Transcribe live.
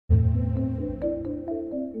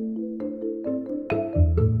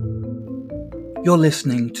You're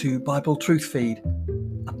listening to Bible Truth Feed,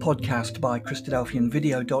 a podcast by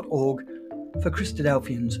Christadelphianvideo.org for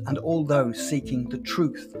Christadelphians and all those seeking the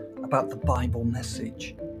truth about the Bible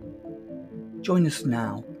message. Join us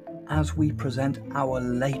now as we present our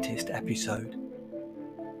latest episode.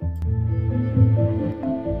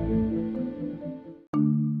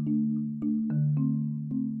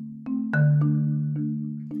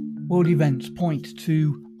 World events point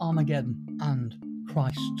to Armageddon and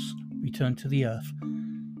Christ's return to the earth.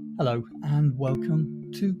 Hello and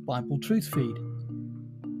welcome to Bible Truth Feed.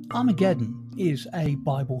 Armageddon is a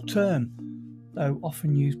Bible term, though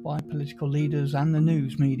often used by political leaders and the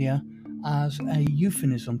news media as a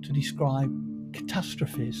euphemism to describe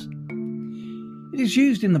catastrophes. It is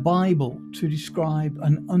used in the Bible to describe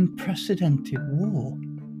an unprecedented war.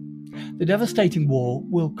 The devastating war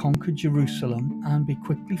will conquer Jerusalem and be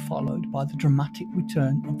quickly followed by the dramatic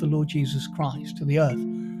return of the Lord Jesus Christ to the earth,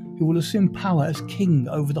 who will assume power as king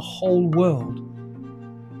over the whole world.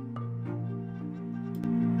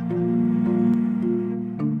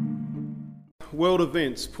 World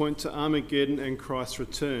events point to Armageddon and Christ's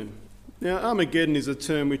return. Now, Armageddon is a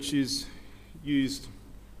term which is used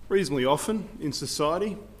reasonably often in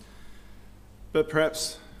society, but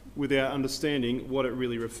perhaps without understanding what it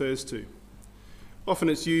really refers to. Often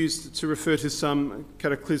it's used to refer to some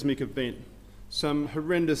cataclysmic event, some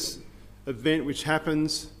horrendous event which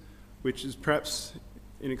happens, which is perhaps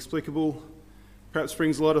inexplicable, perhaps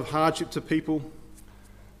brings a lot of hardship to people.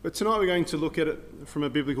 But tonight we're going to look at it from a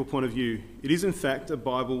biblical point of view. It is in fact a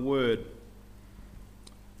Bible word.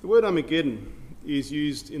 The word Armageddon is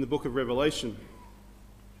used in the book of Revelation.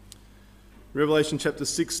 Revelation chapter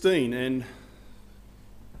 16 and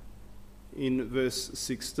in verse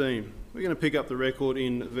 16. We're going to pick up the record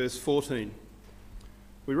in verse 14.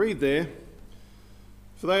 We read there,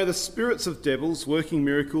 "For they are the spirits of devils working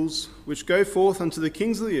miracles, which go forth unto the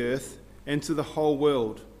kings of the earth and to the whole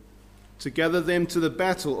world, to gather them to the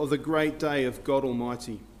battle of the great day of God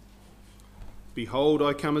Almighty. Behold,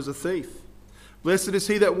 I come as a thief. Blessed is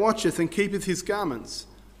he that watcheth and keepeth his garments,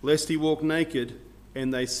 lest he walk naked,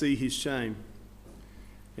 and they see his shame.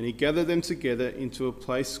 And he gathered them together into a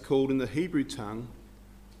place called in the Hebrew tongue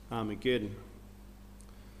Armageddon."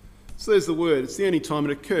 So there's the word. It's the only time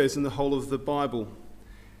it occurs in the whole of the Bible.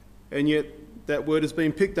 And yet that word has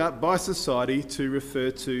been picked up by society to refer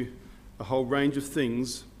to a whole range of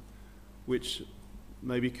things which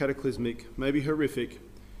may be cataclysmic, may be horrific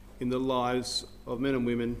in the lives of men and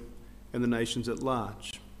women and the nations at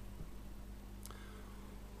large.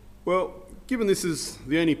 Well, given this is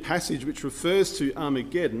the only passage which refers to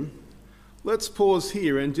Armageddon, let's pause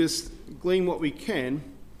here and just glean what we can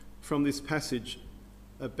from this passage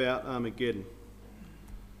about Armageddon.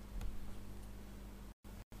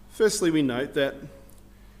 Firstly, we note that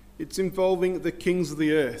it's involving the kings of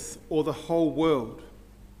the earth, or the whole world.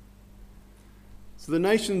 So the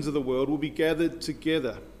nations of the world will be gathered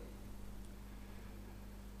together.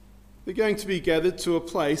 They're going to be gathered to a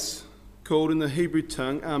place called in the Hebrew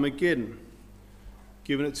tongue Armageddon.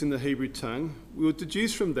 Given it's in the Hebrew tongue, we would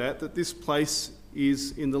deduce from that this place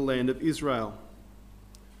is in the land of Israel.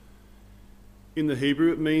 In the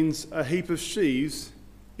Hebrew, it means a heap of sheaves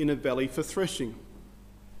in a valley for threshing.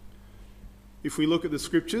 If we look at the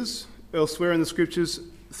scriptures, elsewhere in the scriptures,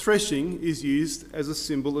 threshing is used as a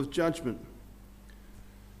symbol of judgment.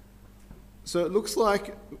 So it looks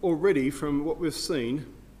like already from what we've seen,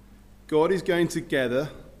 God is going to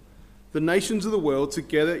gather the nations of the world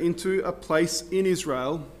together into a place in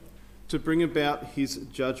Israel to bring about his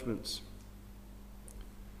judgments.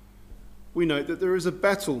 We note that there is a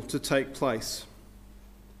battle to take place.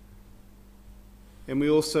 And we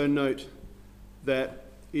also note that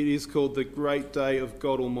it is called the Great Day of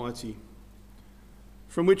God Almighty,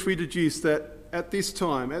 from which we deduce that at this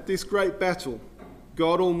time, at this great battle,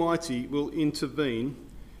 God Almighty will intervene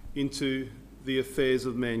into the affairs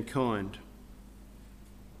of mankind.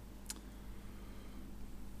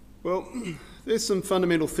 Well, there's some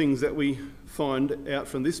fundamental things that we find out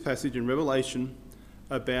from this passage in Revelation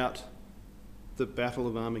about the Battle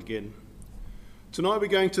of Armageddon. Tonight we're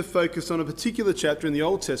going to focus on a particular chapter in the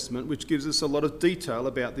Old Testament which gives us a lot of detail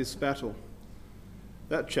about this battle.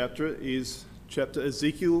 That chapter is chapter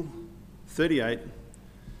Ezekiel 38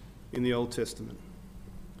 in the Old Testament.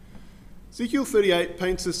 Ezekiel 38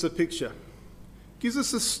 paints us a picture, gives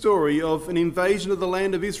us a story of an invasion of the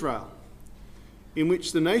land of Israel, in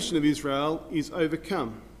which the nation of Israel is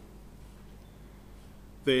overcome.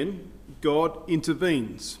 Then God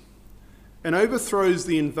intervenes and overthrows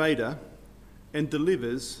the invader and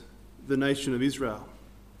delivers the nation of Israel.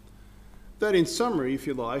 That, in summary, if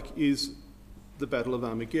you like, is the Battle of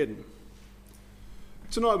Armageddon.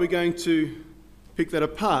 Tonight we're going to pick that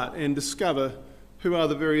apart and discover who are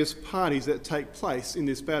the various parties that take place in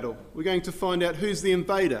this battle. We're going to find out who's the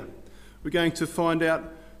invader. We're going to find out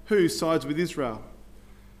who sides with Israel.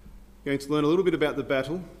 We're going to learn a little bit about the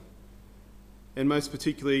battle and most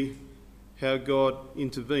particularly how God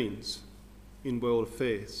intervenes in world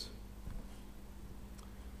affairs.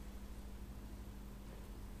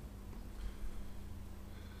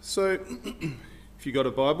 So, if you've got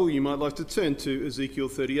a Bible, you might like to turn to Ezekiel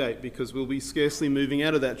 38 because we'll be scarcely moving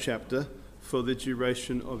out of that chapter for the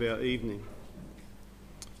duration of our evening.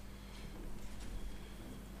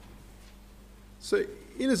 So,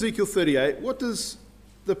 in Ezekiel 38, what does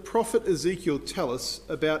the prophet Ezekiel tell us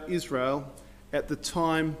about Israel at the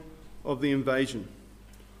time of the invasion?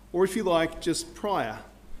 Or if you like, just prior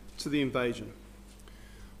to the invasion.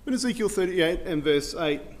 In Ezekiel 38 and verse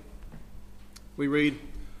 8, we read,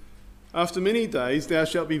 "After many days thou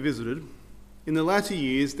shalt be visited. In the latter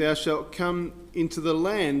years thou shalt come into the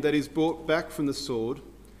land that is brought back from the sword,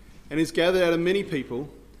 and is gathered out of many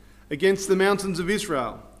people, against the mountains of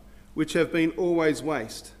Israel, which have been always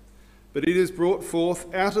waste. But it is brought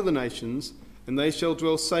forth out of the nations, and they shall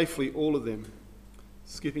dwell safely, all of them."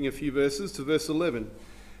 Skipping a few verses to verse 11.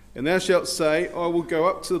 "And thou shalt say, I will go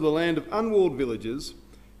up to the land of unwalled villages,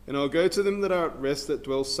 and I will go to them that are at rest, that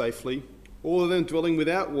dwell safely, all of them dwelling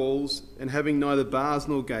without walls, and having neither bars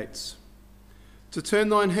nor gates. To turn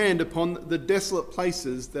thine hand upon the desolate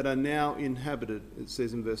places that are now inhabited," it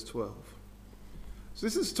says in verse 12. So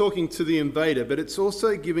this is talking to the invader, but it's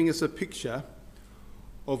also giving us a picture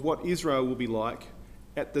of what Israel will be like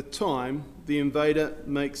at the time the invader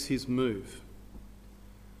makes his move.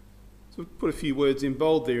 So we've put a few words in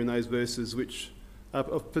bold there in those verses which are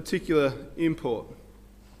of particular import.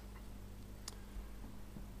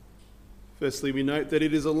 Firstly, we note that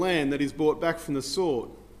it is a land that is brought back from the sword.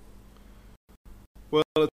 Well,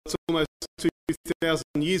 it's almost 2,000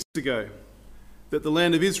 years ago that the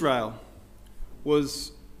land of Israel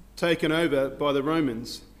was taken over by the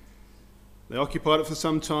Romans. They occupied it for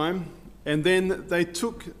some time, and then they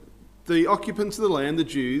took the occupants of the land, the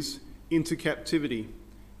Jews, into captivity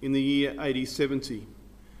in the year AD 70.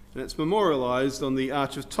 And it's memorialised on the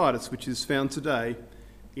Arch of Titus, which is found today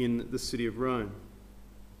in the city of Rome.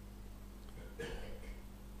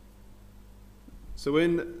 So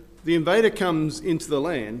when the invader comes into the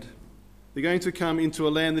land, they're going to come into a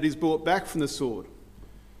land that is brought back from the sword,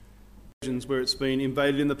 where it's been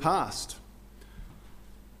invaded in the past.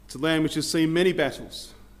 It's a land which has seen many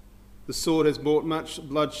battles. The sword has brought much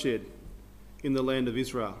bloodshed in the land of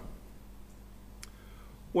Israel.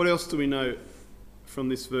 What else do we know from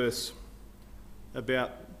this verse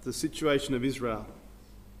about the situation of Israel?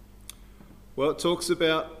 Well, it talks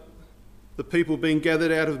about the people being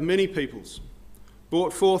gathered out of many peoples,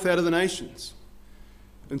 brought forth out of the nations.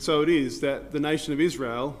 And so it is that the nation of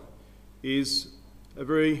Israel is a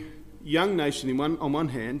very young nation on one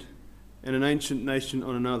hand and an ancient nation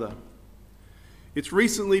on another. It's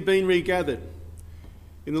recently been regathered.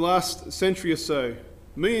 In the last century or so,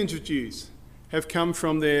 millions of Jews have come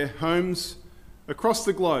from their homes across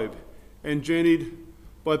the globe and journeyed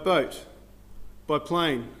by boat, by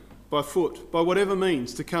plane, by foot, by whatever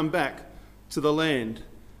means to come back to the land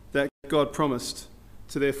that God promised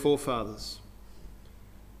to their forefathers.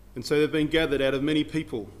 And so they've been gathered out of many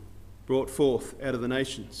people, brought forth out of the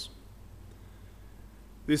nations.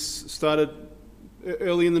 This started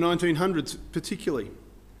early in the 1900s particularly,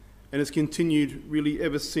 and has continued really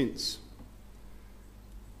ever since.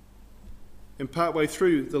 And partway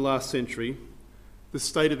through the last century, the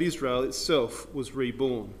state of Israel itself was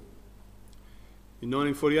reborn. In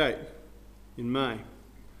 1948, in May,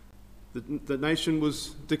 the nation was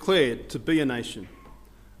declared to be a nation,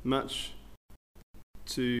 much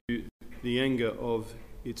to the anger of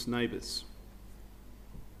its neighbours.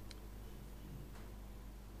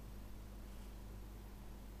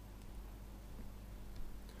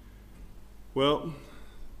 Well,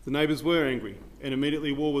 the neighbours were angry, and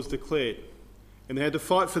immediately war was declared, and they had to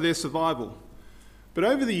fight for their survival. But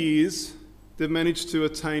over the years, they've managed to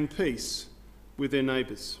attain peace with their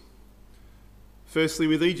neighbours. Firstly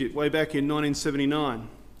with Egypt, way back in 1979,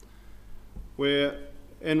 where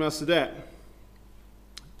Anwar Sadat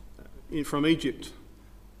from Egypt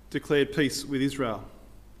declared peace with Israel.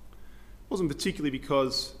 It wasn't particularly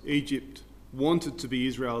because Egypt wanted to be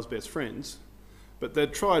Israel's best friends, but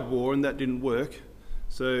they'd tried war and that didn't work,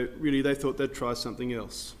 so really they thought they'd try something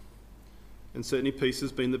else. And certainly peace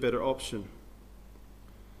has been the better option.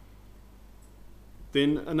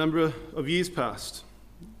 Then a number of years passed,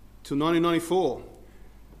 till 1994,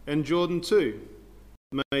 and Jordan too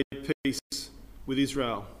made peace with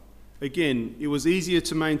Israel Again, it was easier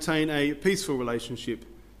to maintain a peaceful relationship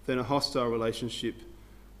than a hostile relationship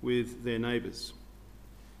with their neighbours.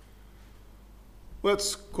 Well,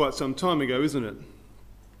 that's quite some time ago, isn't it?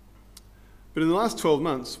 But in the last 12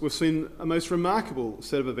 months, we've seen a most remarkable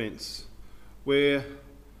set of events where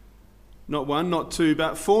not one, not two,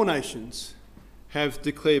 but 4 nations have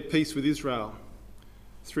declared peace with Israel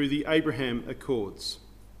through the Abraham Accords.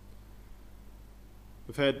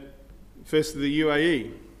 We've had firstly the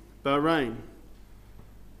UAE, Bahrain,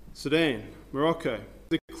 Sudan, Morocco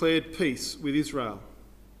declared peace with Israel.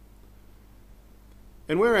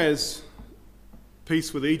 And whereas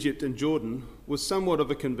peace with Egypt and Jordan was somewhat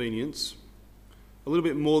of a convenience, a little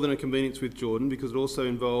bit more than a convenience with Jordan because it also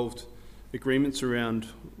involved agreements around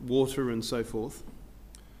water and so forth,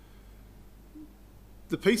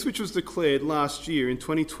 the peace which was declared last year in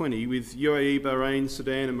 2020 with UAE, Bahrain,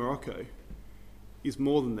 Sudan and Morocco is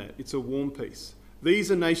more than that. It's a warm peace.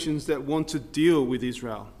 These are nations that want to deal with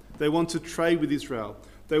Israel. They want to trade with Israel.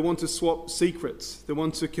 They want to swap secrets. They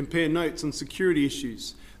want to compare notes on security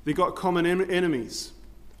issues. They've got common enemies,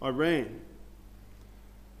 Iran.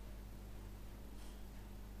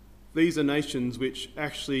 These are nations which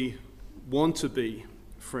actually want to be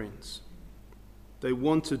friends. They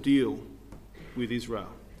want to deal with Israel.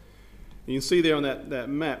 And you can see there on that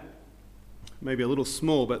map, maybe a little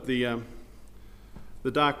small, but the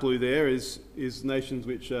dark blue there is nations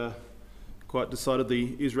which are quite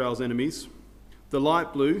decidedly Israel's enemies. The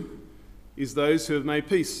light blue is those who have made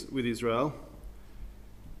peace with Israel.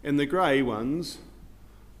 And the grey ones,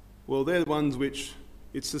 well, they're the ones which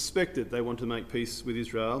it's suspected they want to make peace with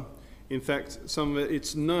Israel. In fact, some of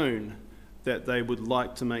it's known that they would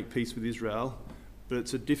like to make peace with Israel, but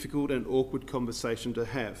it's a difficult and awkward conversation to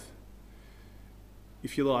have.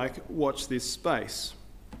 If you like, watch this space.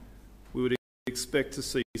 We would expect to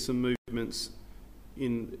see some movements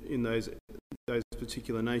in those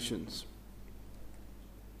particular nations.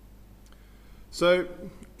 So,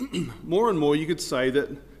 more and more you could say that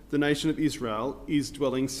the nation of Israel is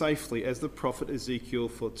dwelling safely, as the prophet Ezekiel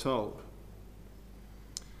foretold.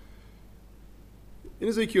 In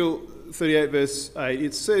Ezekiel 38 verse 8,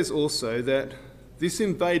 it says also that this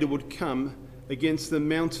invader would come against the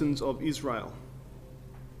mountains of Israel.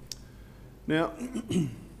 Now,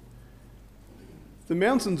 the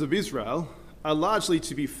mountains of Israel are largely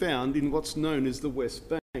to be found in what's known as the West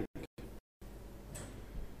Bank.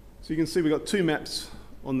 So you can see we've got 2 maps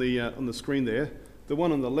on the screen there. The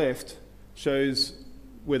one on the left shows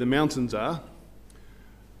where the mountains are.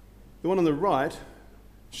 The one on the right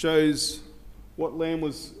shows what land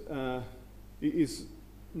is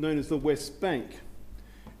known as the West Bank.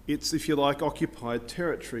 It's, if you like, occupied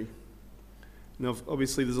territory. Now,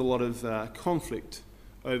 obviously, there's a lot of conflict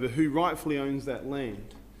over who rightfully owns that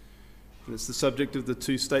land. And it's the subject of the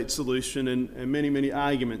 2-state solution and many, many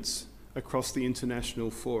arguments across the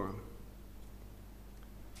international forum.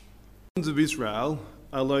 The mountains of Israel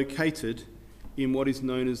are located in what is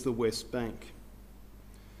known as the West Bank.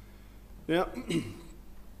 Now,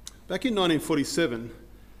 back in 1947,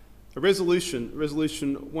 a resolution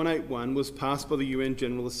 181, was passed by the UN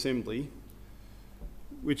General Assembly,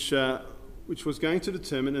 which was going to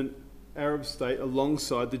determine an Arab state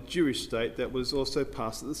alongside the Jewish state that was also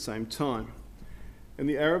passed at the same time. And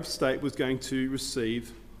the Arab state was going to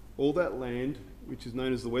receive all that land, which is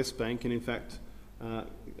known as the West Bank, and in fact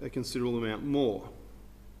a considerable amount more.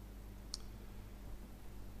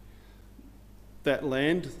 That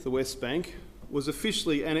land, the West Bank, was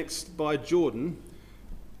officially annexed by Jordan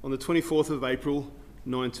on the 24th of April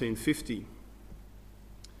 1950.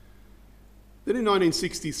 Then in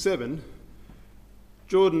 1967,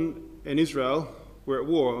 Jordan and Israel were at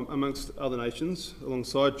war, amongst other nations,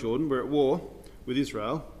 alongside Jordan, were at war with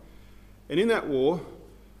Israel. And in that war,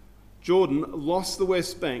 Jordan lost the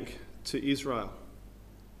West Bank to Israel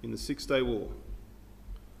in the 6-day war.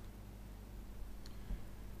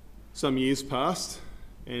 Some years passed,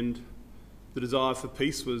 and the desire for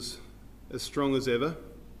peace was as strong as ever.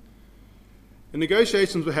 And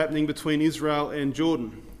negotiations were happening between Israel and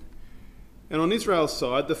Jordan. And on Israel's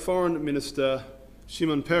side, the foreign minister,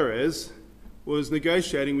 Shimon Peres, was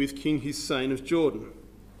negotiating with King Hussein of Jordan.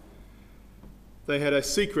 They had a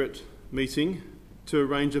secret meeting to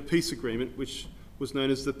arrange a peace agreement, which was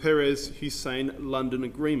known as the Peres-Hussein London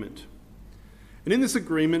Agreement. And in this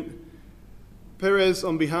agreement, Peres,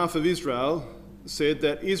 on behalf of Israel, said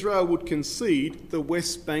that Israel would concede the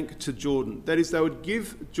West Bank to Jordan. That is, they would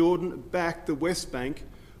give Jordan back the West Bank,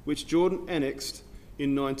 which Jordan annexed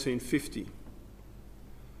in 1950.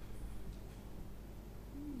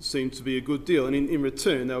 Seemed to be a good deal, and in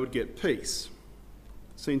return they would get peace.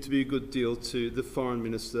 Seemed to be a good deal to the foreign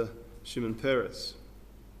minister Shimon Peres.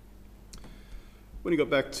 When he got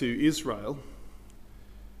back to Israel,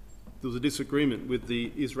 there was a disagreement with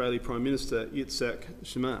the Israeli Prime Minister Yitzhak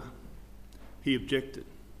Shamir. He objected.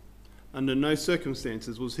 Under no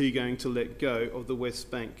circumstances was he going to let go of the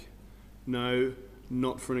West Bank. No,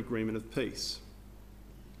 not for an agreement of peace.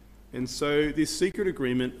 And so this secret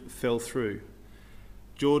agreement fell through.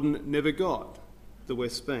 Jordan never got the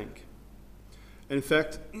West Bank. In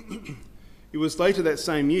fact, it was later that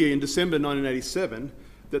same year, in December 1987,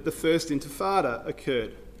 that the First Intifada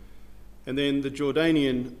occurred. And then the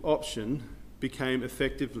Jordanian option became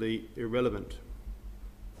effectively irrelevant.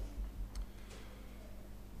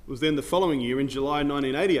 It was then the following year, in July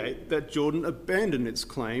 1988, that Jordan abandoned its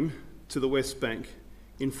claim to the West Bank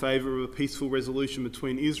in favour of a peaceful resolution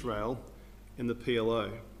between Israel and the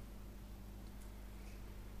PLO.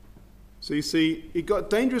 So you see, it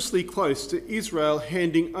got dangerously close to Israel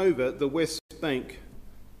handing over the West Bank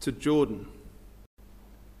to Jordan.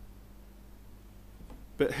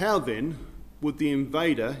 But how then would the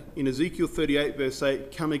invader in Ezekiel 38 verse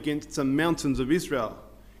 8 come against the mountains of Israel?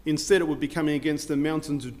 Instead, it would be coming against the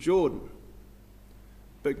mountains of Jordan.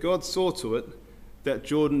 But God saw to it that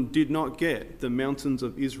Jordan did not get the mountains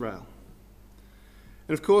of Israel.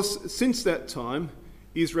 And of course, since that time,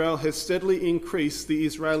 Israel has steadily increased the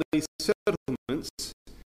Israeli settlements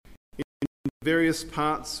in various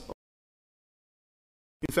parts.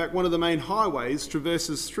 In fact, one of the main highways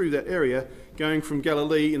traverses through that area, going from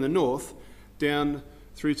Galilee in the north down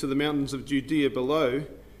through to the mountains of Judea below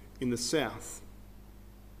in the south.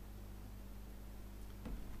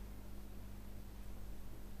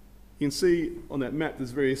 You can see on that map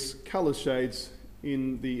there's various colour shades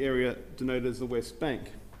in the area denoted as the West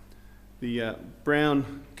Bank. The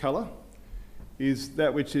brown colour is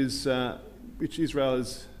that which Israel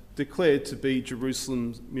has declared to be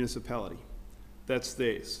Jerusalem's municipality. That's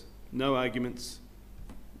theirs. No arguments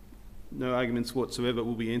whatsoever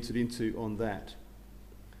will be entered into on that.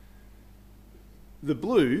 The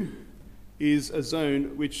blue is a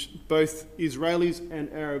zone which both Israelis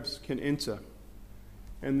and Arabs can enter.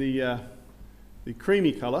 And the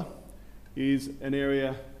creamy colour is an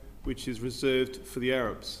area which is reserved for the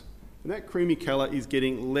Arabs. And that creamy colour is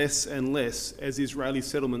getting less and less as Israeli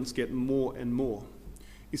settlements get more and more.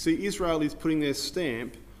 You see, Israel is putting their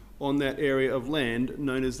stamp on that area of land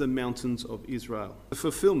known as the Mountains of Israel, the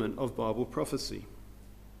fulfilment of Bible prophecy.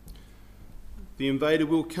 The invader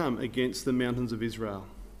will come against the mountains of Israel.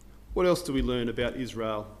 What else do we learn about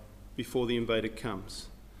Israel before the invader comes?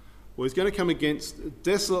 Well, he's going to come against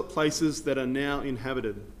desolate places that are now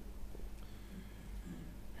inhabited.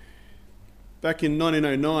 Back in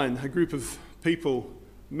 1909, a group of people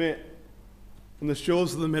met on the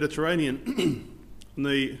shores of the Mediterranean, on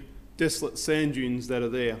the desolate sand dunes that are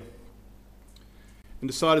there, and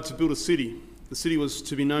decided to build a city. The city was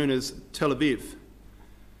to be known as Tel Aviv.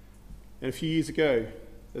 And a few years ago,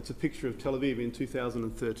 that's a picture of Tel Aviv in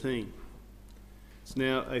 2013. It's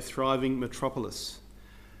now a thriving metropolis.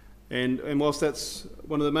 And whilst that's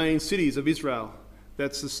one of the main cities of Israel,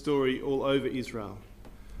 that's the story all over Israel.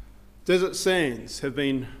 Desert sands have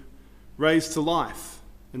been raised to life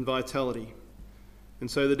and vitality. And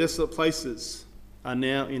so the desolate places are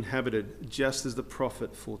now inhabited, just as the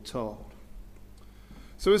prophet foretold.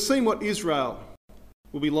 So we've seen what Israel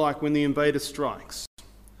will be like when the invader strikes.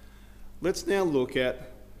 Let's now look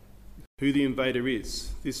at who the invader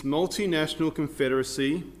is, this multinational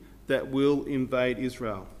confederacy that will invade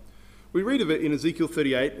Israel. We read of it in Ezekiel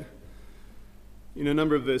 38, in a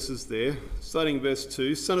number of verses there, starting in verse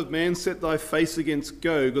 2, Son of man, set thy face against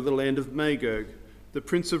Gog of the land of Magog, the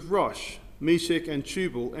prince of Rosh, Meshech and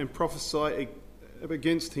Tubal, and prophesy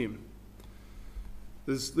against him.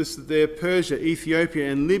 There's listed there Persia,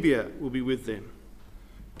 Ethiopia and Libya will be with them.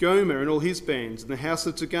 Gomer and all his bands, and the house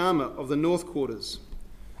of Togarmah of the north quarters.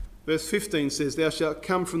 Verse 15 says, Thou shalt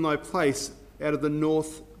come from thy place out of the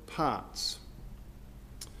north parts.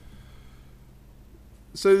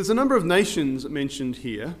 So there's a number of nations mentioned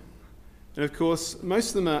here, and of course most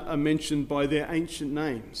of them are mentioned by their ancient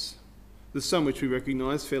names. There's some which we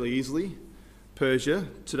recognise fairly easily. Persia,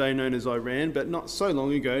 today known as Iran, but not so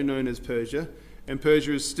long ago known as Persia, and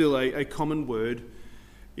Persia is still a common word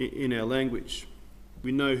in our language.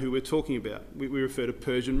 We know who we're talking about. We refer to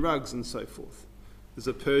Persian rugs and so forth. There's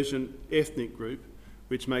a Persian ethnic group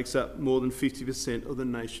which makes up more than 50% of the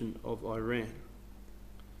nation of Iran.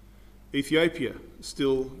 Ethiopia,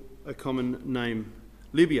 still a common name.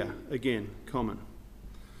 Libya, again, common.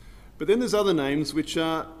 But then there's other names which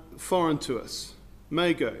are foreign to us.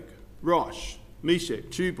 Magog, Rosh,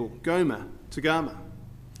 Meshech, Tubal, Gomer, Togarmah.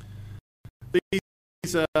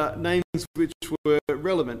 These are names which were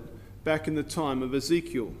relevant back in the time of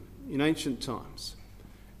Ezekiel, in ancient times.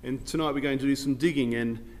 And tonight we're going to do some digging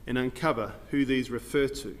and uncover who these refer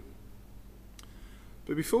to.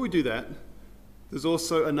 But before we do that, there's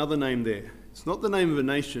also another name there. It's not the name of a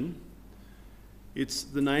nation, it's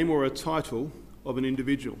the name or a title of an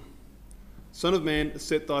individual. Son of man,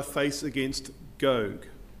 set thy face against Gog.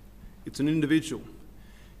 It's an individual.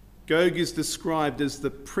 Gog is described as the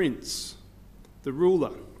prince, the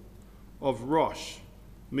ruler of Rosh,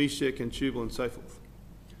 Meshech and Tubal and so forth.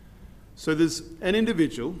 So there's an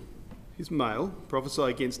individual, he's male, prophesy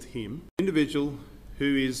against him, individual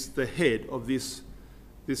who is the head of this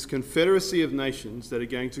confederacy of nations that are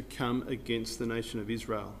going to come against the nation of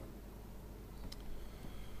Israel.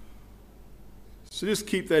 So just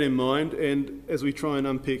keep that in mind, and as we try and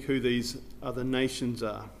unpick who these other nations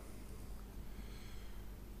are.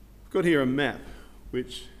 I've got here a map,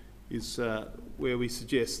 which is where we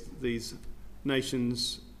suggest these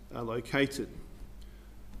nations are located.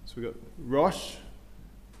 So we've got Rosh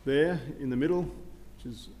there in the middle, which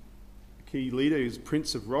is a key leader, who's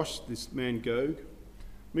Prince of Rosh, this man Gog.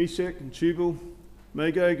 Meshech and Tubal,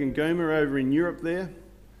 Magog and Gomer over in Europe there.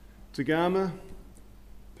 Togarmah,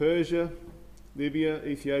 Persia, Libya,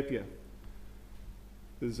 Ethiopia.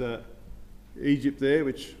 There's Egypt there,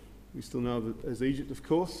 which we still know of as Egypt, of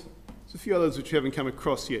course. There's a few others which we haven't come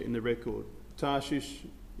across yet in the record. Tarshish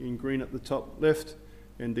in green at the top left,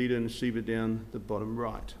 and Dedan and Sheba down the bottom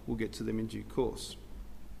right. We'll get to them in due course.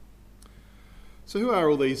 So who are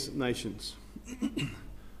all these nations?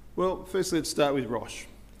 Well, firstly, let's start with Rosh.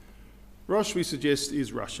 Rosh, we suggest,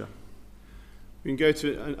 is Russia. We can go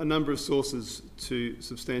to a number of sources to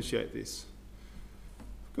substantiate this.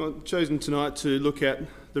 I've chosen tonight to look at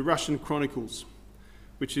the Russian Chronicles,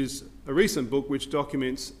 which is a recent book which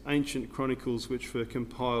documents ancient chronicles which were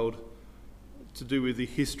compiled to do with the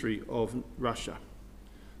history of Russia.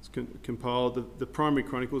 It's compiled, the primary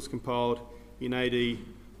chronicle is compiled in AD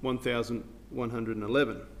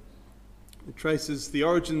 1111. It traces the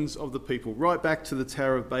origins of the people right back to the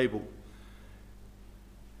Tower of Babel.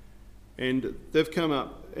 And they've come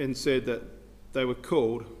up and said that they were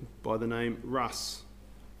called by the name Rus,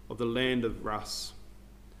 of the land of Rus.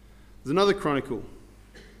 There's another chronicle,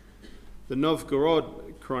 the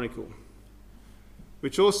Novgorod Chronicle,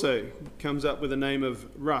 which also comes up with the name of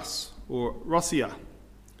Rus, or Rossia,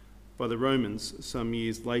 by the Romans some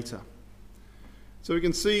years later. So we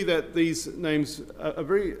can see that these names are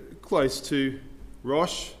very close to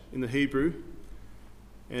Rosh in the Hebrew,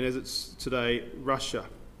 and as it's today, Russia.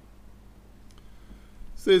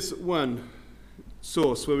 So there's one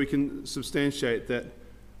source where we can substantiate that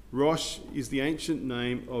Rosh is the ancient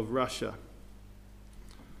name of Russia.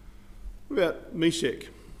 What about Meshech?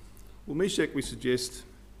 Well, Meshech, we suggest,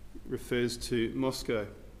 refers to Moscow.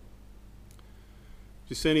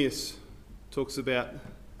 Gesenius talks about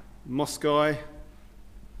Moscow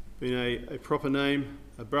being a proper name,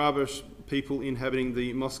 a barbarous people inhabiting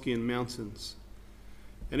the Moscovian mountains.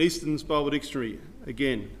 And Easton's Bible Dictionary,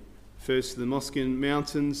 again, refers to the Moscovian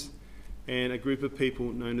mountains and a group of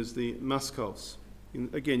people known as the Muscovs.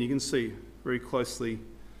 Again, you can see very closely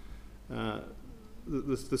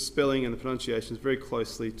the spelling and the pronunciation is very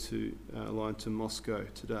closely aligned to Moscow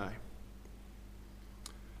today.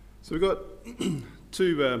 So we've got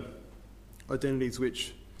two identities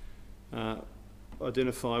which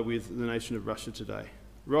identify with the nation of Russia today.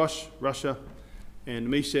 Rosh, Russia, and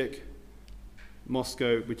Meshech,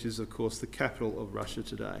 Moscow, which is, of course, the capital of Russia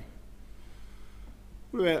today.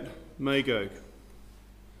 What about Magog?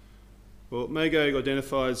 Well, Magog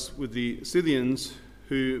identifies with the Scythians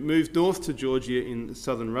who moved north to Georgia in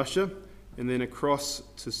southern Russia and then across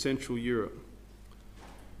to Central Europe.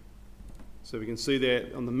 So we can see there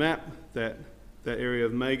on the map that area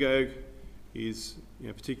of Magog is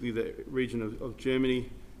particularly the region of Germany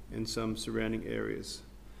and some surrounding areas.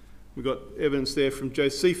 We've got evidence there from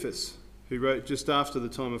Josephus, who wrote just after the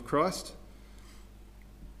time of Christ,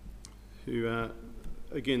 who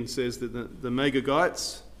again says that the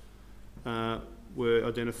Magogites were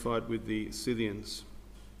identified with the Scythians.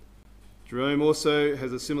 Jerome also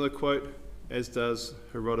has a similar quote, as does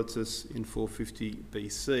Herodotus in 450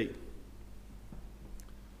 BC.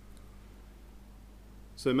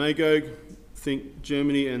 So Magog, think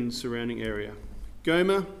Germany and surrounding area.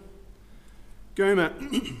 Gomer,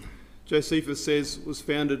 Josephus says, was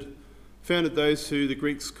founded those who the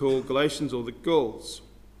Greeks call Galatians or the Gauls.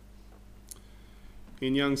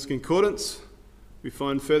 In Young's Concordance, we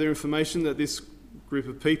find further information that this group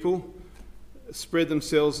of people spread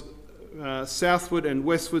themselves southward and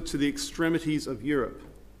westward to the extremities of Europe.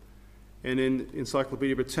 And in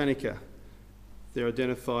Encyclopaedia Britannica, they're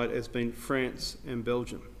identified as being France and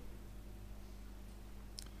Belgium.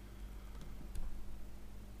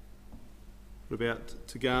 What about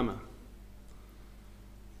Togarmah?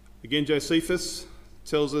 Again, Josephus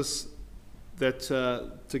tells us that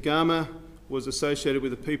Togarmah was associated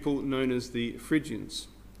with a people known as the Phrygians.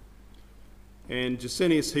 And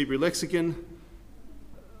Gesenius' Hebrew Lexicon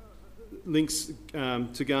links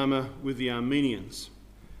Togarmah with the Armenians.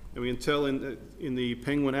 And we can tell in the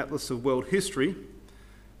Penguin Atlas of World History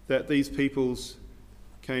that these peoples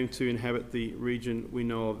came to inhabit the region we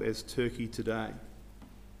know of as Turkey today.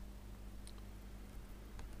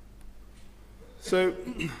 So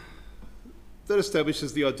that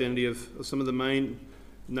establishes the identity of some of the main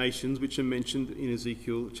nations which are mentioned in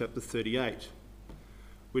Ezekiel chapter 38,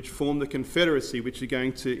 which form the confederacy which are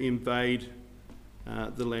going to invade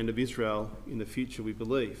the land of Israel in the future, we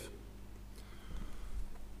believe.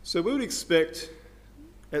 So we would expect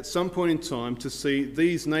at some point in time to see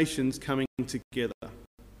these nations coming together.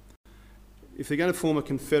 If they're going to form a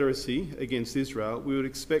confederacy against Israel, we would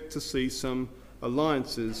expect to see some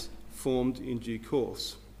alliances formed in due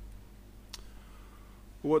course.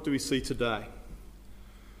 What do we see today?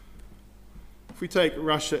 If we take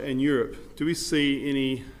Russia and Europe, do we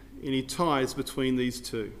see any ties between these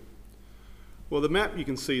two? Well, the map you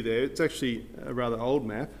can see there, it's actually a rather old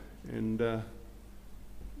map, and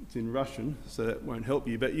it's in Russian, so that won't help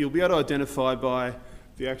you, but you'll be able to identify by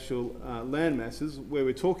the actual land masses where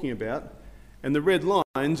we're talking about, and the red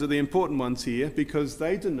lines are the important ones here because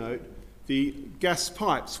they denote the gas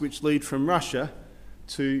pipes which lead from Russia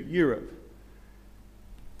to Europe.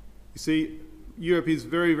 You see, Europe is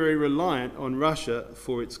very, very reliant on Russia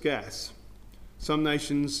for its gas. Some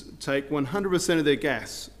nations take 100% of their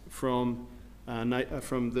gas from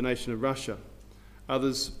the nation of Russia.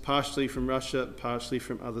 Others partially from Russia, partially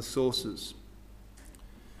from other sources.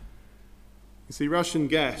 You see, Russian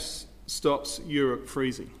gas stops Europe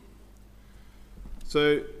freezing.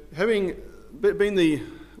 So having been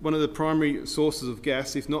one of the primary sources of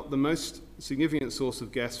gas, if not the most significant source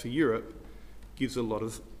of gas for Europe, gives a lot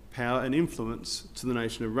of power and influence to the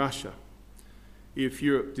nation of Russia. If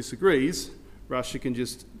Europe disagrees, Russia can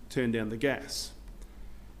just turn down the gas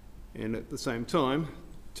and at the same time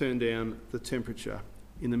turn down the temperature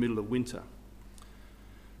in the middle of winter.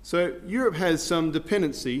 So Europe has some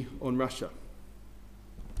dependency on Russia.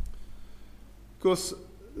 Of course,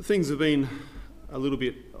 things have been a little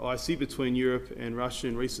bit icy between Europe and Russia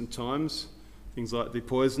in recent times. Things like the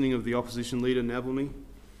poisoning of the opposition leader Navalny.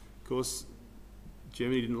 Of course,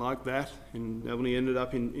 Germany didn't like that, and Navalny ended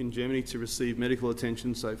up in Germany to receive medical attention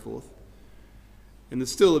and so forth. And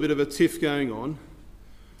there's still a bit of a tiff going on.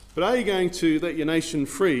 But are you going to let your nation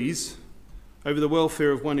freeze over the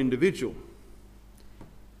welfare of one individual?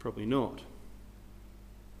 Probably not.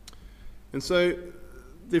 And so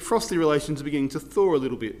the frosty relations are beginning to thaw a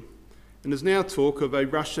little bit. And there's now talk of a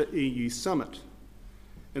Russia-EU summit.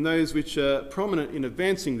 And those which are prominent in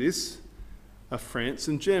advancing this are France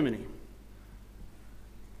and Germany.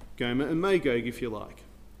 Gomer and Magog, if you like.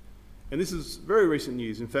 And this is very recent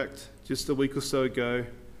news. In fact, just a week or so ago,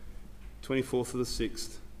 24th of the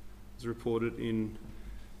 6th, was reported in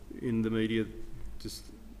the media just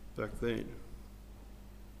back then.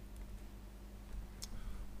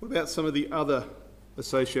 What about some of the other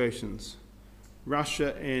associations?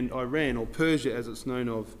 Russia and Iran, or Persia as it's known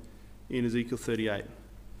of in Ezekiel 38.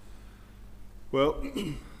 Well,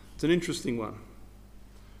 it's an interesting one.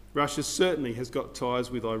 Russia certainly has got ties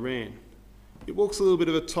with Iran. It walks a little bit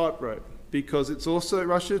of a tightrope because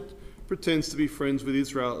Russia pretends to be friends with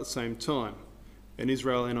Israel at the same time, and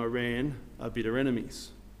Israel and Iran are bitter enemies.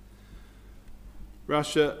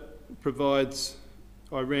 Russia provides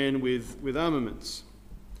Iran with armaments.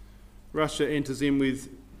 Russia enters in with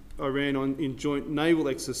Iran in joint naval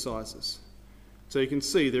exercises. So you can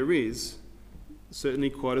see there is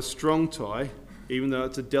certainly quite a strong tie, even though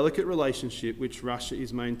it's a delicate relationship which Russia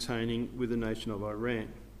is maintaining with the nation of Iran.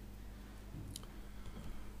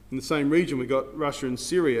 In the same region, we've got Russia and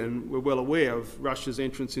Syria, and we're well aware of Russia's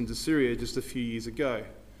entrance into Syria just a few years ago.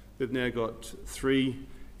 They've now got 3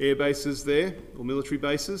 air bases there, or military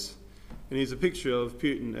bases, and here's a picture of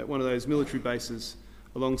Putin at one of those military bases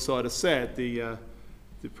alongside Assad, the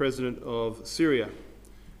president of Syria.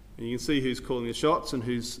 And you can see who's calling the shots and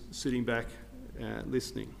who's sitting back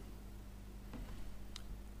listening.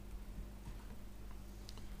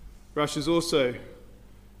 Russia's also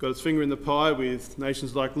got its finger in the pie with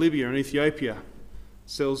nations like Libya and Ethiopia,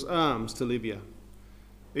 sells arms to Libya.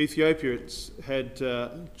 Ethiopia, it's had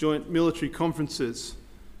joint military conferences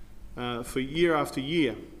for year after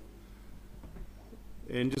year.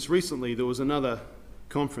 And just recently there was another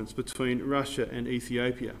conference between Russia and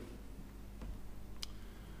Ethiopia.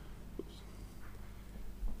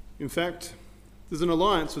 In fact, There's an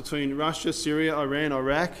alliance between Russia, Syria, Iran,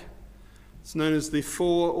 Iraq. It's known as the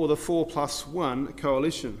 4+1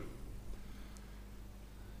 coalition.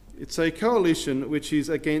 It's a coalition which is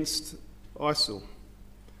against ISIL. Of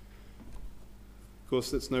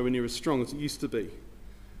course, that's nowhere near as strong as it used to be.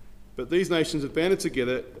 But these nations have banded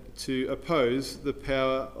together to oppose the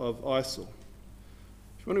power of ISIL.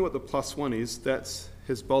 If you're wondering what the +1 is, that's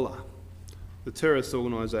Hezbollah, the terrorist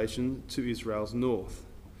organisation to Israel's north.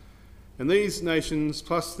 And these nations,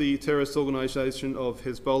 plus the terrorist organisation of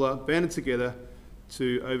Hezbollah, banded together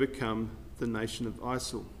to overcome the nation of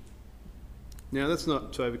ISIL. Now, that's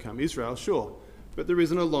not to overcome Israel, sure, but there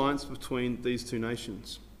is an alliance between these two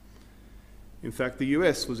nations. In fact, the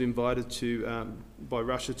US was invited by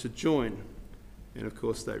Russia to join, and of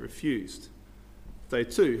course they refused. They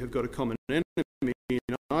too have got a common enemy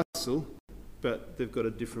in ISIL, but they've got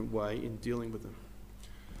a different way in dealing with them.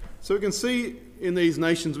 So we can see in these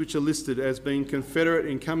nations which are listed as being confederate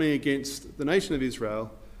in coming against the nation of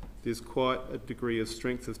Israel, there's quite a degree of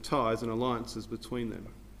strength of ties and alliances between them.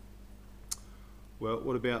 Well,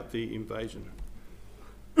 what about the invasion?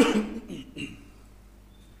 We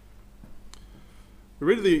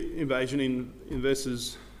read of the invasion in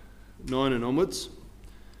verses 9 and onwards. It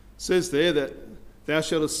says there that thou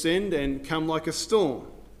shalt ascend and come like a storm.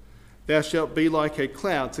 Thou shalt be like a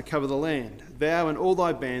cloud to cover the land, thou and all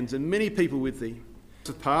thy bands and many people with thee.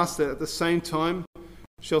 To pass that at the same time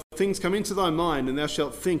shall things come into thy mind, and thou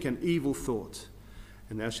shalt think an evil thought.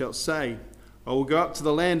 And thou shalt say, I will go up to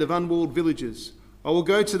the land of unwalled villages. I will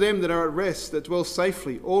go to them that are at rest, that dwell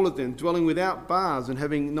safely, all of them dwelling without bars and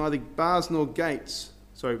having neither bars nor gates.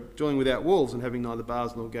 Dwelling without walls and having neither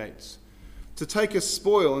bars nor gates. To take a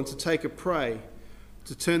spoil and to take a prey,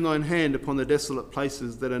 to turn thine hand upon the desolate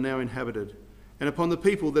places that are now inhabited, and upon the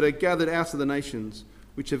people that are gathered out of the nations,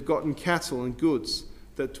 which have gotten cattle and goods,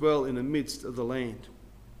 that dwell in the midst of the land.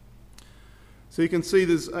 So you can see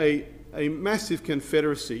there's a massive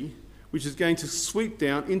confederacy which is going to sweep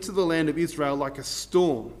down into the land of Israel like a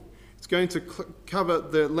storm. It's going to cover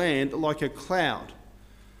the land like a cloud.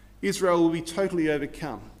 Israel will be totally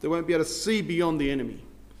overcome. They won't be able to see beyond the enemy.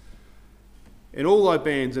 And all thy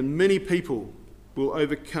bands and many people will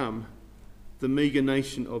overcome the meagre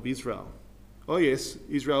nation of Israel. Oh yes,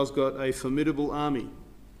 Israel's got a formidable army,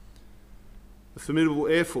 a formidable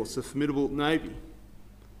air force, a formidable navy,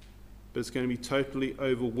 but it's going to be totally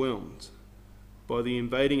overwhelmed by the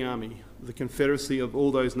invading army, the confederacy of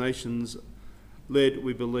all those nations, led,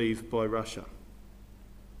 we believe, by Russia.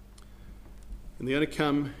 And they're going to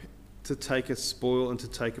come to take a spoil and to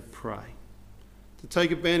take a prey, to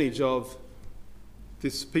take advantage of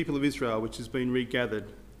this people of Israel which has been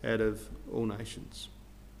regathered out of all nations.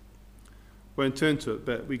 Won't turn to it,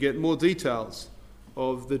 but we get more details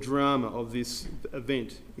of the drama of this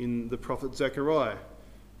event in the prophet Zechariah,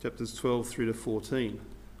 chapters 12 through to 14,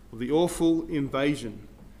 of the awful invasion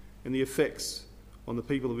and the effects on the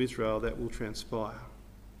people of Israel that will transpire.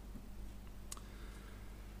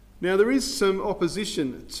 Now, there is some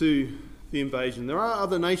opposition to the invasion. There are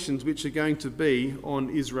other nations which are going to be on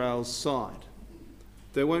Israel's side.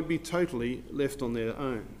 They won't be totally left on their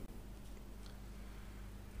own.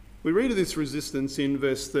 We read of this resistance in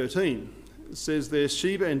verse 13. It says there,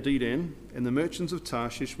 Sheba and Dedan and the merchants of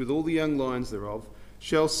Tarshish with all the young lions thereof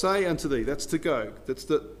shall say unto thee, that's to Gog, that's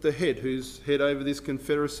the head who's head over this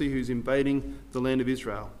confederacy who's invading the land of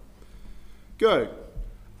Israel. Go,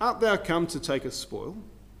 art thou come to take a spoil?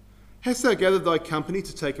 Hast thou gathered thy company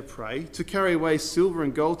to take a prey, to carry away silver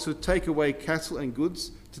and gold, to take away cattle and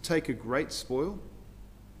goods, to take a great spoil?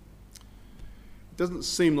 It doesn't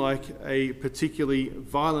seem like a particularly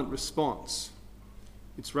violent response.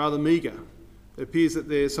 It's rather meagre. It appears that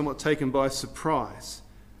they're somewhat taken by surprise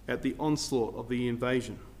at the onslaught of the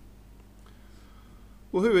invasion.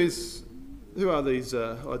 Well, who are these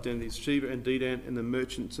identities? Sheba and Dedan and the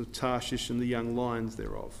merchants of Tarshish and the young lions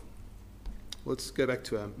thereof. Let's go back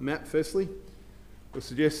to our map firstly. We're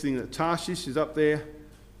suggesting that Tarshish is up there,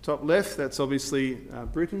 top left, that's obviously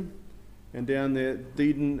Britain, and down there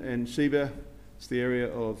Dedan and Sheba, it's the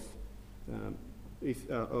area of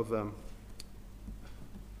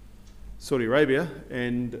Saudi Arabia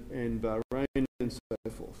and Bahrain and so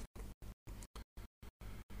forth.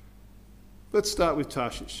 Let's start with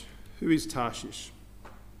Tarshish. Who is Tarshish?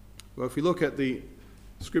 Well, if we look at the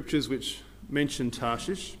scriptures which mention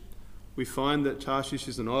Tarshish, we find that Tarshish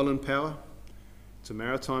is an island power, it's a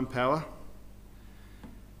maritime power,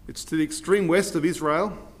 it's to the extreme west of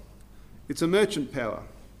Israel, it's a merchant power,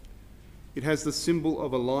 it has the symbol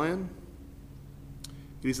of a lion,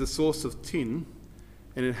 it is the source of tin,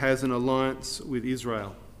 and it has an alliance with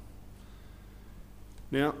Israel.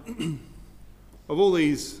 Now, of all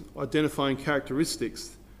these identifying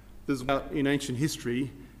characteristics, there's one in ancient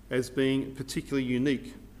history as being particularly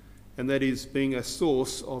unique, and that is being a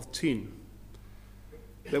source of tin.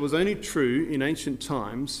 That was only true in ancient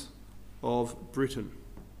times of Britain.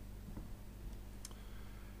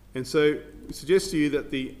 And so I suggest to you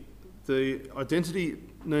that the identity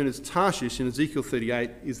known as Tarshish in Ezekiel 38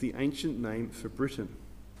 is the ancient name for Britain.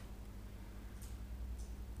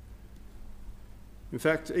 In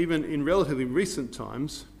fact, even in relatively recent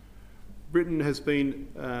times, Britain has been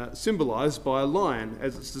symbolised by a lion,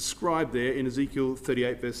 as it's described there in Ezekiel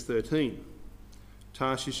 38 verse 13.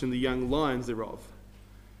 Tarshish and the young lions thereof.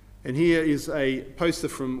 And here is a poster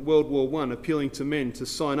from World War I appealing to men to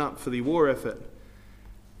sign up for the war effort.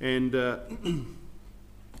 And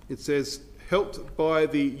it says, helped by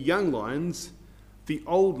the young lions, the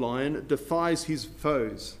old lion defies his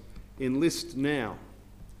foes. Enlist now.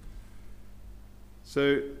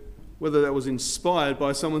 So whether that was inspired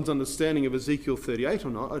by someone's understanding of Ezekiel 38 or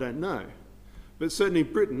not, I don't know. But certainly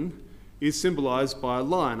Britain is symbolised by a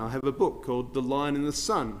lion. I have a book called The Lion in the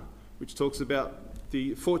Sun, which talks about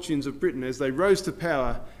the fortunes of Britain as they rose to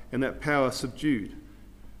power and that power subdued.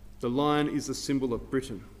 The lion is the symbol of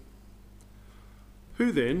Britain.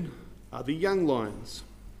 Who then are the young lions?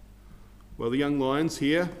 Well, the young lions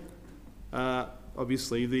here are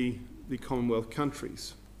obviously the Commonwealth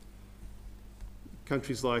countries.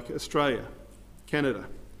 Countries like Australia, Canada,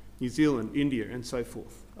 New Zealand, India, and so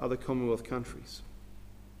forth, other Commonwealth countries.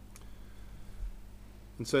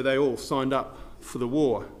 And so they all signed up for the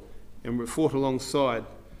war and were fought alongside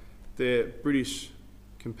their British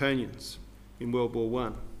companions in World War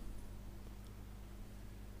I.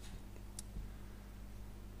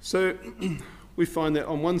 So we find that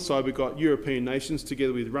on one side we've got European nations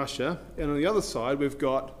together with Russia, and on the other side we've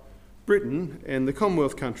got Britain and the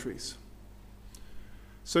Commonwealth countries.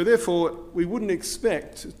 So therefore, we wouldn't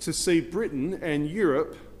expect to see Britain and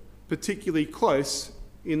Europe particularly close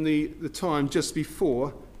in the time just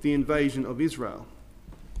before the invasion of Israel.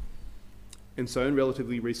 And so in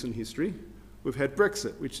relatively recent history, we've had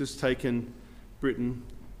Brexit, which has taken Britain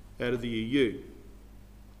out of the EU.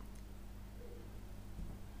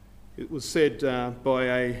 It was said by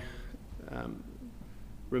a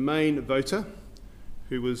Remain voter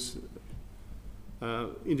who was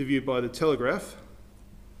interviewed by The Telegraph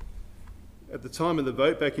at the time of the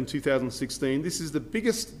vote back in 2016, this is the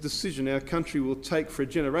biggest decision our country will take for a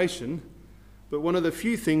generation, but one of the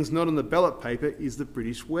few things not on the ballot paper is the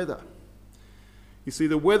British weather. You see,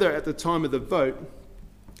 the weather at the time of the vote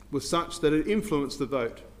was such that it influenced the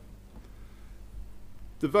vote.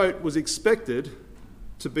 The vote was expected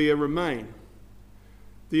to be a Remain.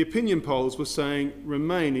 The opinion polls were saying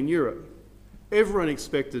Remain in Europe. Everyone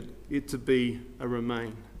expected it to be a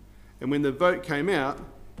Remain. And when the vote came out,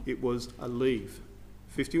 it was a Leave.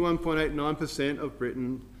 51.89% of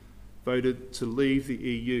Britain voted to leave the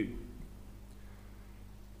EU.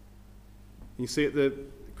 You see, at the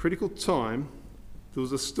critical time, there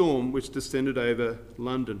was a storm which descended over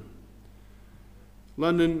London.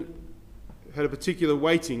 London had a particular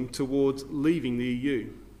weighting towards leaving the EU.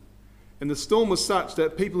 And the storm was such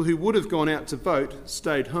that people who would have gone out to vote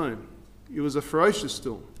stayed home. It was a ferocious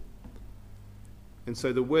storm. And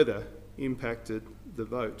so the weather impacted the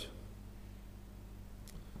vote.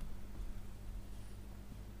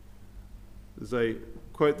 There's a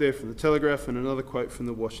quote there from The Telegraph and another quote from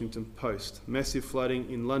the Washington Post. Massive flooding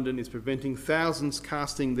in London is preventing thousands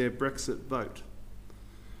casting their Brexit vote,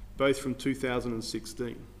 both from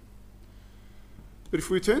 2016. But if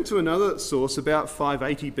we turn to another source, about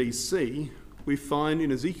 580 BC, we find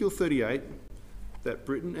in Ezekiel 38 that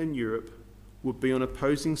Britain and Europe would be on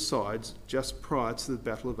opposing sides just prior to the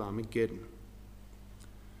Battle of Armageddon.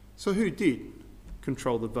 So who did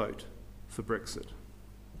control the vote for Brexit?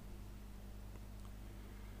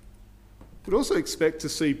 We'd also expect to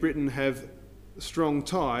see Britain have strong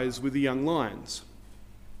ties with the Young Lions.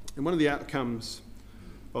 And one of the outcomes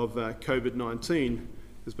of COVID-19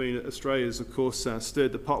 has been Australia's, of course,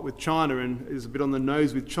 stirred the pot with China and is a bit on the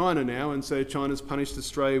nose with China now, and so China's punished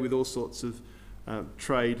Australia with all sorts of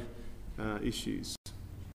trade issues,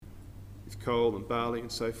 with coal and barley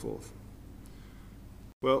and so forth.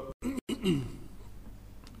 Well, it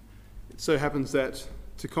so happens that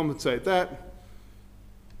to compensate that,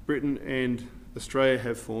 Britain and Australia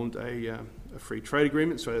have formed a free trade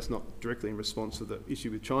agreement, so that's not directly in response to the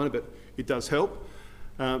issue with China, but it does help.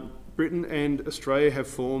 Britain and Australia have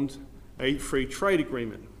formed a free trade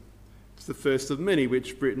agreement. It's the first of many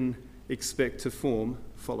which Britain expect to form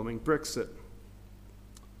following Brexit.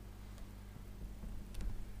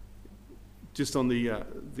 Just on the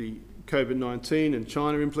COVID-19 and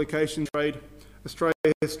China implication trade, Australia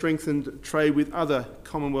has strengthened trade with other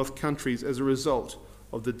Commonwealth countries as a result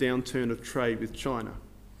of the downturn of trade with China.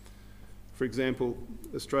 For example,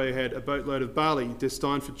 Australia had a boatload of barley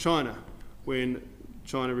destined for China when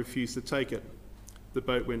China refused to take it. The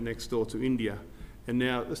boat went next door to India, and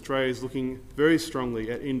now Australia is looking very strongly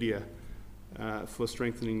at India for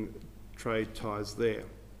strengthening trade ties there.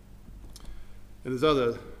 And there's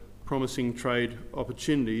other promising trade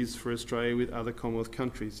opportunities for Australia with other Commonwealth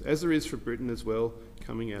countries, as there is for Britain as well,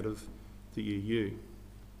 coming out of the EU.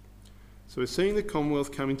 So we're seeing the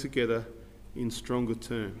Commonwealth coming together in stronger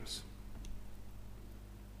terms.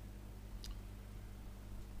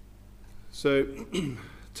 So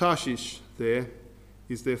Tarshish there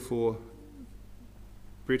is therefore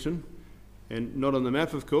Britain, and not on the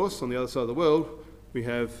map, of course. On the other side of the world, we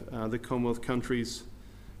have the Commonwealth countries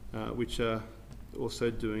which are also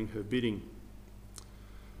doing her bidding.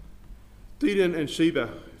 Dedan and Sheba,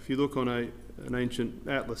 if you look on an ancient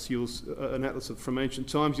atlas, an atlas from ancient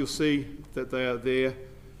times, you'll see that they are there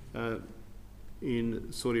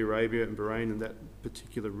in Saudi Arabia and Bahrain and that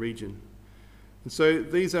particular region. And so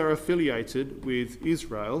these are affiliated with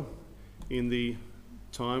Israel in the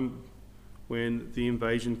time when the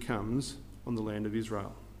invasion comes on the land of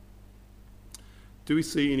Israel. Do we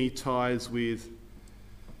see any ties with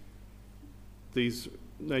these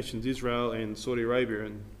nations, Israel and Saudi Arabia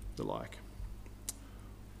and the like?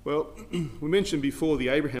 Well, we mentioned before the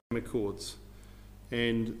Abraham Accords,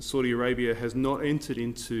 and Saudi Arabia has not entered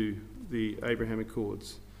into the Abraham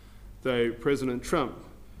Accords, though President Trump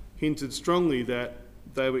hinted strongly that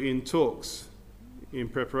they were in talks in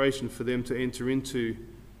preparation for them to enter into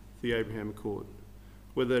the Abraham Accord.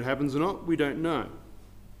 Whether it happens or not, we don't know.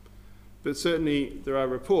 But certainly there are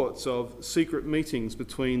reports of secret meetings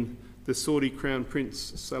between the Saudi Crown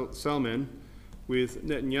Prince Salman with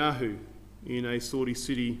Netanyahu in a Saudi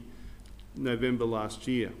city November last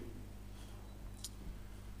year.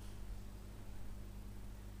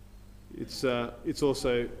 It's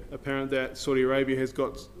also apparent that Saudi Arabia has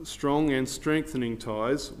got strong and strengthening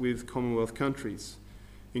ties with Commonwealth countries,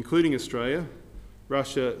 including Australia.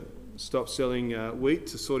 Russia stopped selling wheat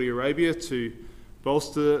to Saudi Arabia to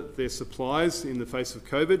bolster their supplies in the face of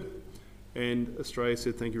COVID, and Australia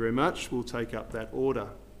said, thank you very much, we'll take up that order.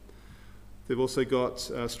 They've also got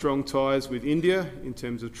strong ties with India in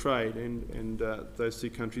terms of trade, and those two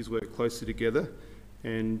countries work closely together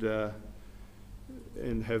and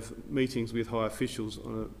have meetings with high officials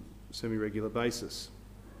on a semi-regular basis.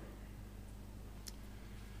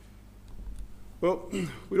 Well,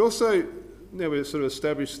 we'd also, now we've sort of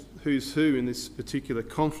established who's who in this particular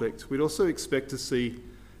conflict, we'd also expect to see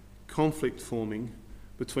conflict forming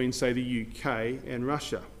between, say, the UK and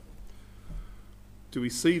Russia. Do we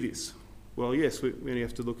see this? Well, yes, we only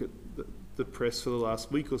have to look at the press for the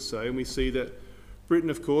last week or so, and we see that Britain,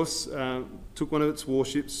 of course, took one of its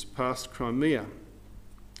warships past Crimea,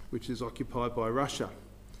 which is occupied by Russia.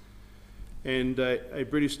 And a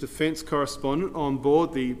British defence correspondent on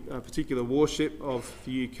board the particular warship of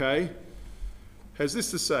the UK has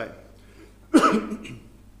this to say: I'm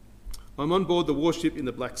on board the warship in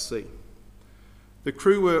the Black Sea. The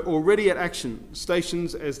crew were already at action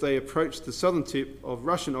stations as they approached the southern tip of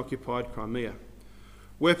Russian-occupied Crimea.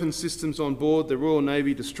 Weapon systems on board the Royal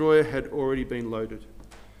Navy destroyer had already been loaded.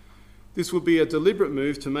 This would be a deliberate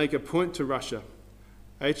move to make a point to Russia.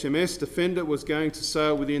 HMS Defender was going to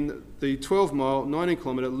sail within the 12-mile,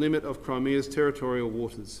 90-kilometre limit of Crimea's territorial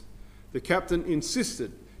waters. The captain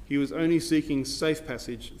insisted he was only seeking safe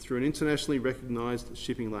passage through an internationally recognised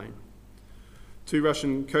shipping lane. Two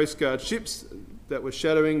Russian Coast Guard ships that were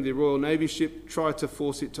shadowing the Royal Navy ship tried to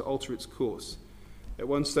force it to alter its course. At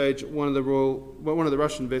one stage, one of the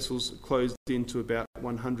Russian vessels closed in to about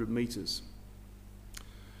 100 metres.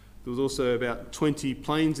 There was also about 20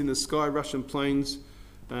 planes in the sky, Russian planes,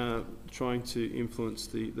 trying to influence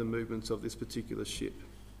the movements of this particular ship.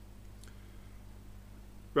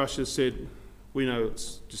 Russia said, we know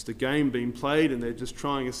it's just a game being played and they're just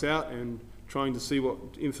trying us out and trying to see what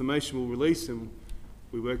information we'll release, and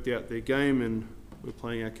we worked out their game and we're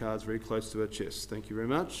playing our cards very close to our chest. Thank you very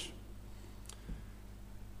much.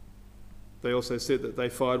 They also said that they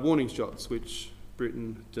fired warning shots, which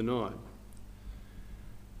Britain denied.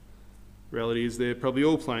 Reality is they're probably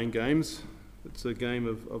all playing games. It's a game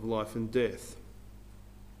of life and death.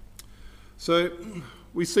 So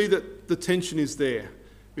we see that the tension is there.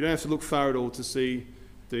 We don't have to look far at all to see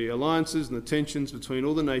the alliances and the tensions between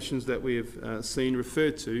all the nations that we have seen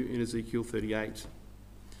referred to in Ezekiel 38.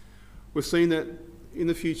 We've seen that in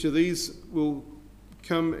the future these will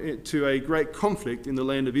come to a great conflict in the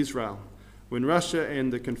land of Israel, when Russia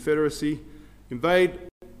and the Confederacy invade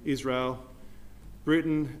Israel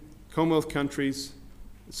Britain, Commonwealth countries,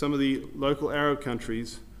 some of the local Arab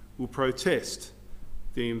countries will protest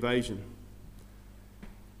the invasion.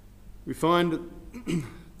 We find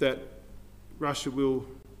that Russia will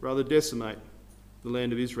rather decimate the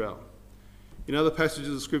land of Israel. In other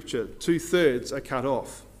passages of Scripture, 2/3 are cut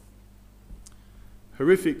off.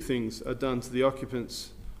 Horrific things are done to the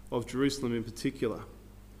occupants of Jerusalem in particular.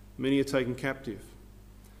 Many are taken captive.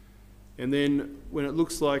 And then when it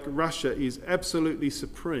looks like Russia is absolutely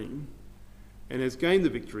supreme and has gained the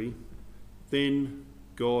victory, then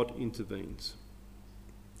God intervenes.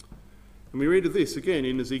 And we read of this again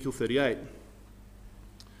in Ezekiel 38.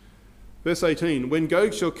 Verse 18, "When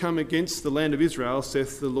Gog shall come against the land of Israel,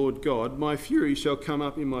 saith the Lord God, my fury shall come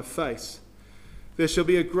up in my face. There shall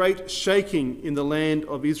be a great shaking in the land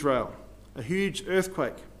of Israel, a huge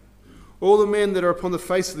earthquake. All the men that are upon the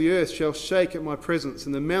face of the earth shall shake at my presence,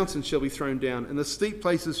 and the mountains shall be thrown down, and the steep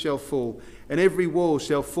places shall fall, and every wall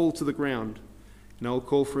shall fall to the ground. And I will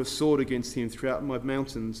call for a sword against him throughout my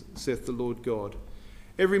mountains, saith the Lord God.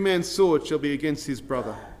 Every man's sword shall be against his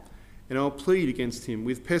brother. And I will plead against him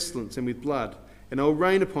with pestilence and with blood, and I will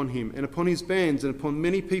rain upon him, and upon his bands, and upon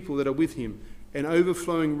many people that are with him, and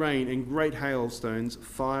overflowing rain and great hailstones,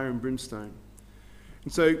 fire and brimstone."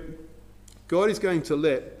 And so God is going to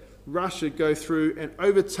let Russia go through and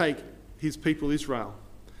overtake his people Israel.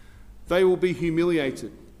 They will be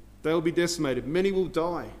humiliated. They will be decimated. Many will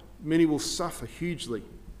die. Many will suffer hugely.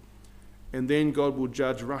 And then God will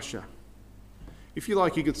judge Russia. If you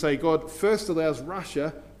like, you could say God first allows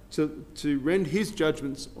Russia to rend his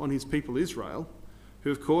judgments on his people Israel,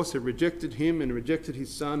 who of course have rejected him and rejected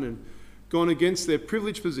his son and gone against their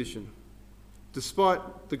privileged position, despite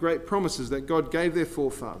the great promises that God gave their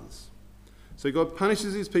forefathers. So God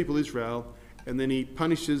punishes his people Israel, and then he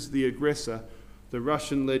punishes the aggressor, the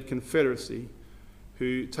Russian-led Confederacy,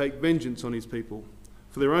 who take vengeance on his people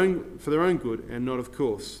for their own good, and not, of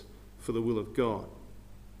course, for the will of God.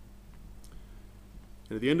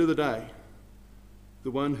 And at the end of the day,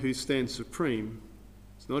 the one who stands supreme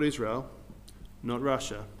is not Israel, not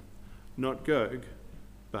Russia, not Gog,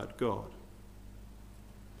 but God.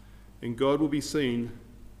 And God will be seen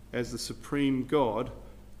as the supreme God,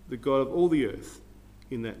 the God of all the earth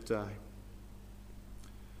in that day.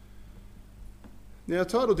 Now, our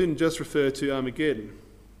title didn't just refer to Armageddon.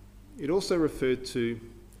 It also referred to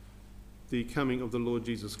the coming of the Lord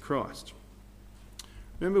Jesus Christ.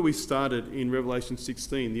 Remember, we started in Revelation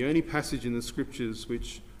 16, the only passage in the Scriptures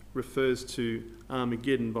which refers to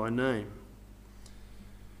Armageddon by name.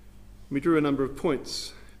 We drew a number of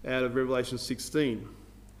points out of Revelation 16.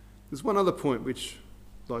 There's one other point which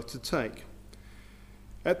I'd like to take.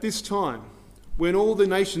 At this time, when all the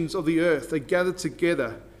nations of the earth are gathered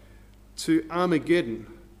together to Armageddon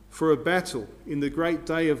for a battle in the great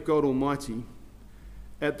day of God Almighty,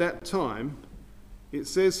 at that time, it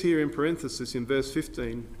says here in parenthesis in verse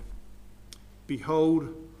 15,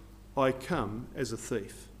 "Behold, I come as a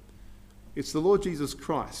thief." It's the Lord Jesus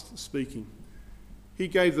Christ speaking. He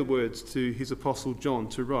gave the words to his apostle John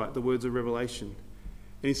to write the words of Revelation.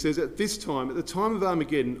 And he says, at this time, at the time of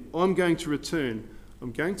Armageddon, I'm going to return.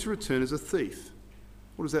 I'm going to return as a thief.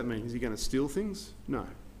 What does that mean? Is he going to steal things? No.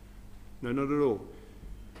 No, not at all.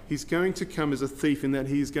 He's going to come as a thief in that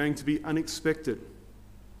he is going to be unexpected.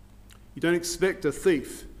 You don't expect a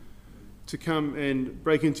thief to come and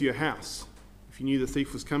break into your house. If you knew the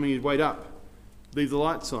thief was coming, you'd wait up, leave the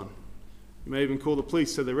lights on. You may even call the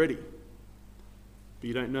police so they're ready. But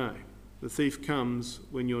you don't know. The thief comes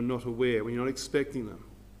when you're not aware, when you're not expecting them.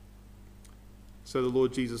 So the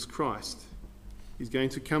Lord Jesus Christ is going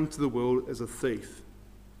to come to the world as a thief.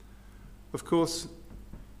 Of course,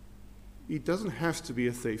 he doesn't have to be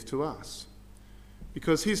a thief to us,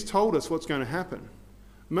 because he's told us what's going to happen.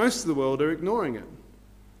 Most of the world are ignoring it.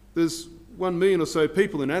 There's 1 million or so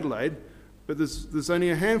people in Adelaide, but there's only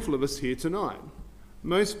a handful of us here tonight.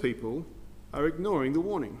 Most people are ignoring the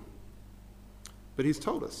warning. But he's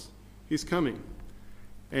told us he's coming,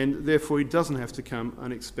 and therefore he doesn't have to come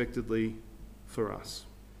unexpectedly for us.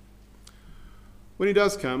 When he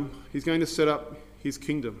does come, he's going to set up his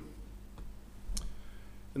kingdom.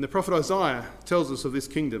 And the prophet Isaiah tells us of this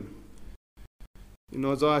kingdom. In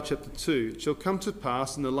Isaiah chapter 2, "It shall come to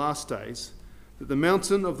pass in the last days that the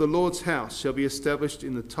mountain of the Lord's house shall be established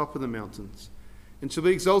in the top of the mountains, and shall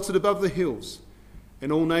be exalted above the hills,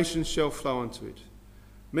 and all nations shall flow unto it.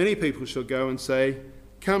 Many people shall go and say,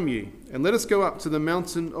 Come ye, and let us go up to the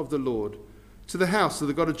mountain of the Lord, to the house of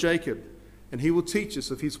the God of Jacob, and he will teach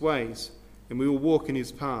us of his ways, and we will walk in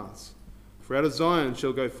his paths. For out of Zion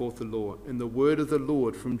shall go forth the law, and the word of the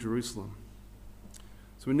Lord from Jerusalem."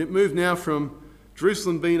 So we move now from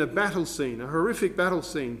Jerusalem being a battle scene, a horrific battle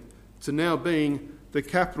scene, to now being the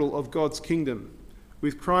capital of God's kingdom,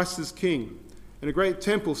 with Christ as king, and a great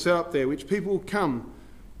temple set up there which people come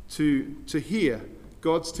to hear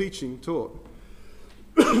God's teaching taught.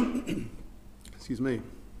 Excuse me.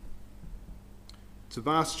 It's a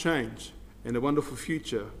vast change and a wonderful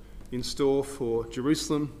future in store for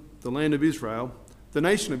Jerusalem, the land of Israel, the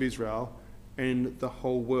nation of Israel, and the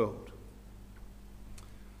whole world.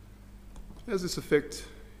 How does this affect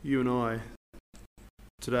you and I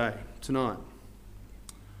tonight?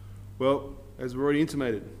 Well, as we've already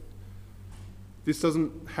intimated, this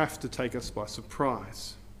doesn't have to take us by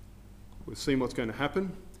surprise. We've seen what's going to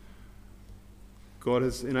happen. God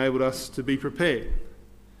has enabled us to be prepared.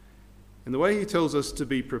 And the way he tells us to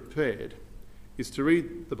be prepared is to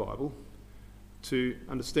read the Bible, to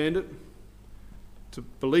understand it, to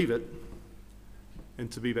believe it,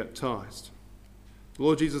 and to be baptized. The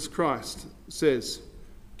Lord Jesus Christ says,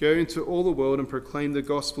 "Go into all the world and proclaim the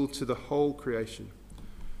gospel to the whole creation.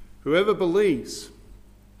 Whoever believes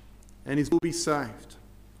and will be saved,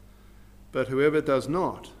 but whoever does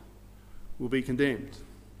not will be condemned."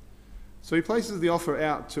 So he places the offer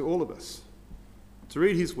out to all of us to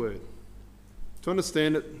read his word, to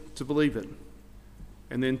understand it, to believe it,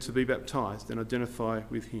 and then to be baptized and identify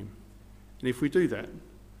with him. And if we do that,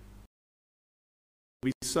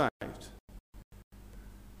 we'll be saved,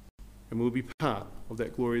 and we'll be part of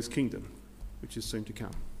that glorious kingdom which is soon to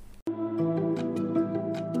come.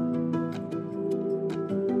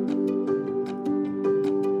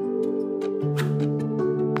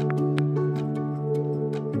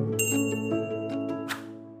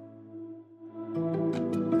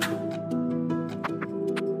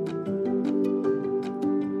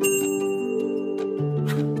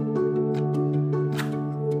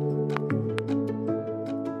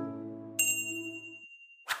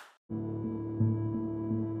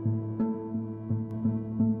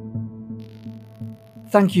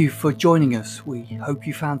 Thank you for joining us. We hope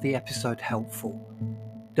you found the episode helpful.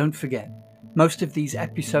 Don't forget, most of these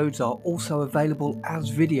episodes are also available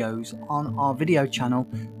as videos on our video channel,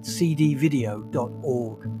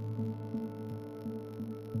 cdvideo.org.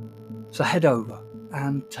 So head over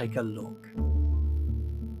and take a look.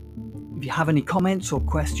 If you have any comments or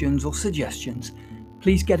questions or suggestions,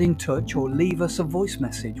 please get in touch or leave us a voice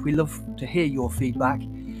message. We love to hear your feedback.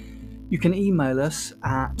 You can email us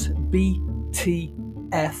at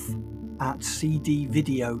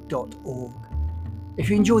btf@cdvideo.org. If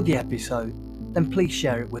you enjoyed the episode, then please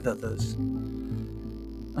share it with others.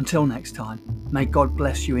 Until next time, may God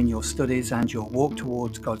bless you in your studies and your walk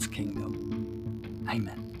towards God's kingdom.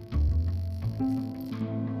 Amen.